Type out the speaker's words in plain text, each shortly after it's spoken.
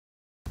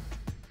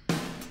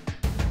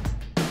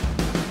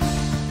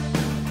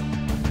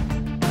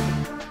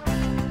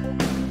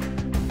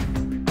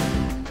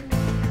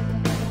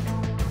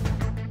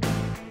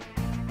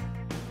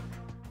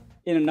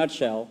In a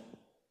nutshell,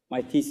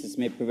 my thesis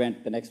may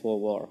prevent the next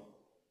world war.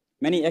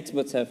 Many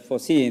experts have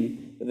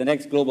foreseen that the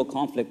next global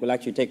conflict will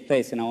actually take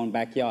place in our own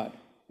backyard,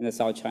 in the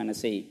South China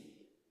Sea.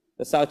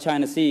 The South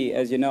China Sea,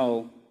 as you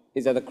know,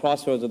 is at the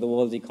crossroads of the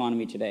world's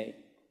economy today.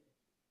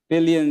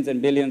 Billions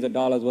and billions of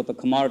dollars worth of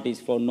commodities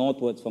flow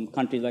northwards from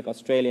countries like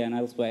Australia and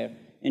elsewhere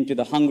into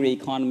the hungry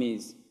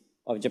economies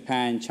of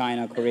Japan,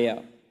 China,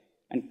 Korea.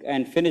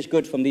 And finished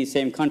goods from these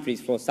same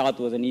countries flow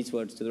southwards and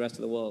eastwards to the rest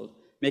of the world,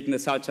 making the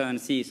South China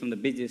Sea some of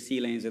the busiest sea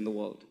lanes in the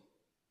world.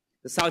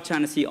 The South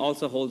China Sea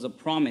also holds a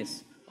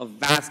promise of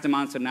vast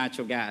amounts of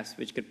natural gas,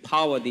 which could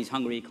power these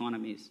hungry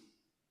economies.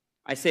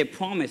 I say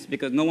promise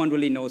because no one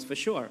really knows for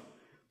sure.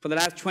 For the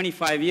last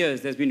 25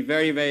 years, there's been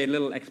very, very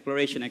little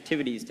exploration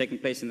activities taking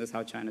place in the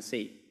South China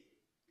Sea.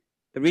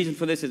 The reason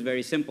for this is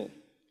very simple.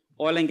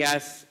 Oil and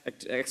gas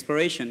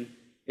exploration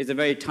is a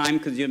very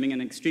time-consuming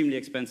and extremely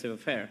expensive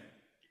affair.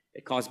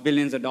 It costs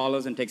billions of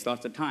dollars and takes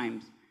lots of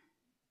time.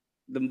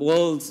 The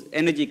world's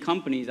energy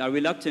companies are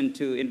reluctant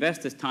to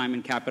invest this time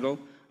and capital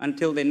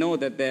until they know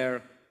that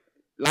their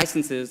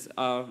licenses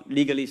are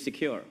legally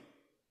secure.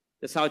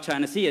 The South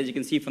China Sea, as you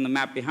can see from the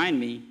map behind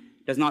me,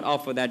 does not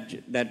offer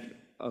that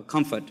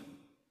comfort.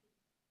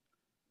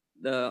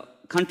 The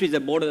countries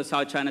that border the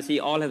South China Sea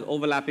all have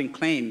overlapping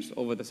claims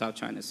over the South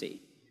China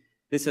Sea.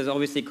 This has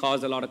obviously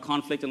caused a lot of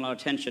conflict and a lot of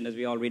tension, as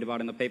we all read about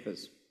in the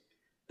papers.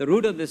 The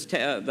root of this,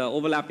 the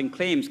overlapping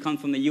claims comes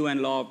from the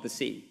UN Law of the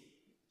Sea.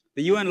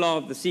 The UN Law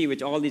of the Sea,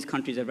 which all these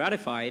countries have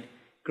ratified,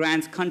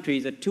 grants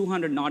countries a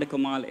 200 nautical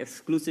mile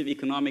exclusive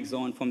economic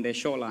zone from their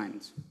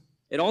shorelines.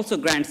 It also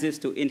grants this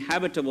to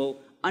inhabitable,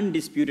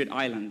 undisputed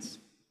islands.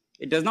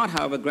 It does not,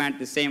 however, grant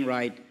the same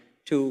right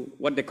to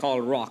what they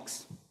call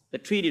rocks. The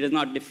treaty does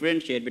not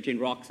differentiate between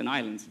rocks and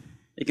islands.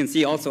 You can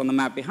see also on the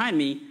map behind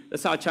me, the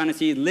South China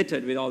Sea is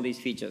littered with all these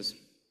features.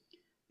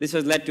 This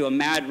has led to a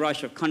mad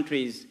rush of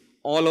countries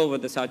all over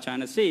the South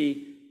China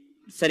Sea,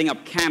 setting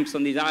up camps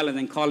on these islands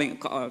and calling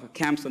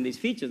camps on these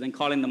features and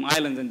calling them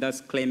islands and thus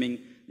claiming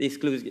the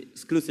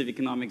exclusive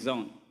economic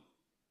zone.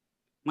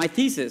 My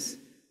thesis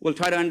will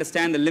try to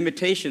understand the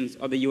limitations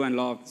of the UN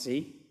Law of the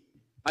Sea,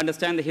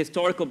 understand the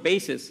historical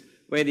basis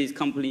where these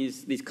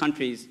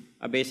countries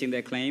are basing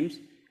their claims,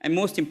 and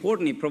most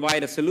importantly,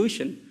 provide a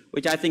solution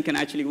which I think can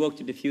actually work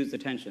to diffuse the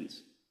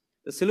tensions.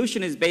 The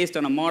solution is based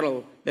on a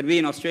model that we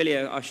in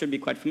Australia should be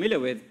quite familiar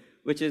with,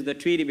 which is the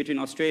treaty between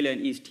Australia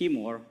and East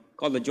Timor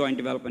called the Joint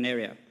Development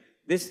Area.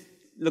 This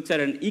looks at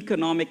an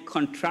economic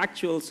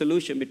contractual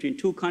solution between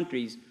two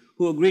countries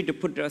who agreed to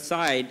put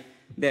aside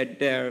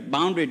their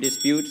boundary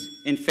disputes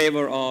in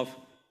favor of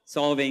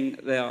solving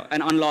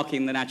and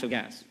unlocking the natural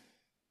gas.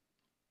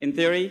 In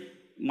theory,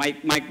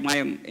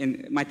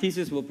 my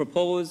thesis will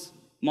propose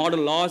model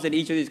laws that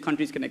each of these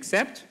countries can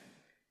accept.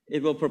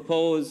 It will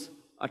propose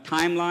a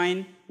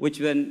timeline which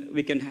then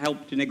we can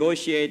help to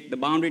negotiate the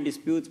boundary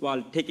disputes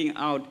while taking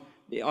out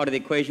of the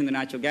equation the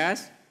natural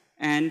gas,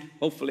 and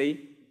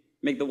hopefully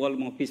make the world a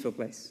more peaceful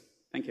place.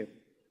 Thank you.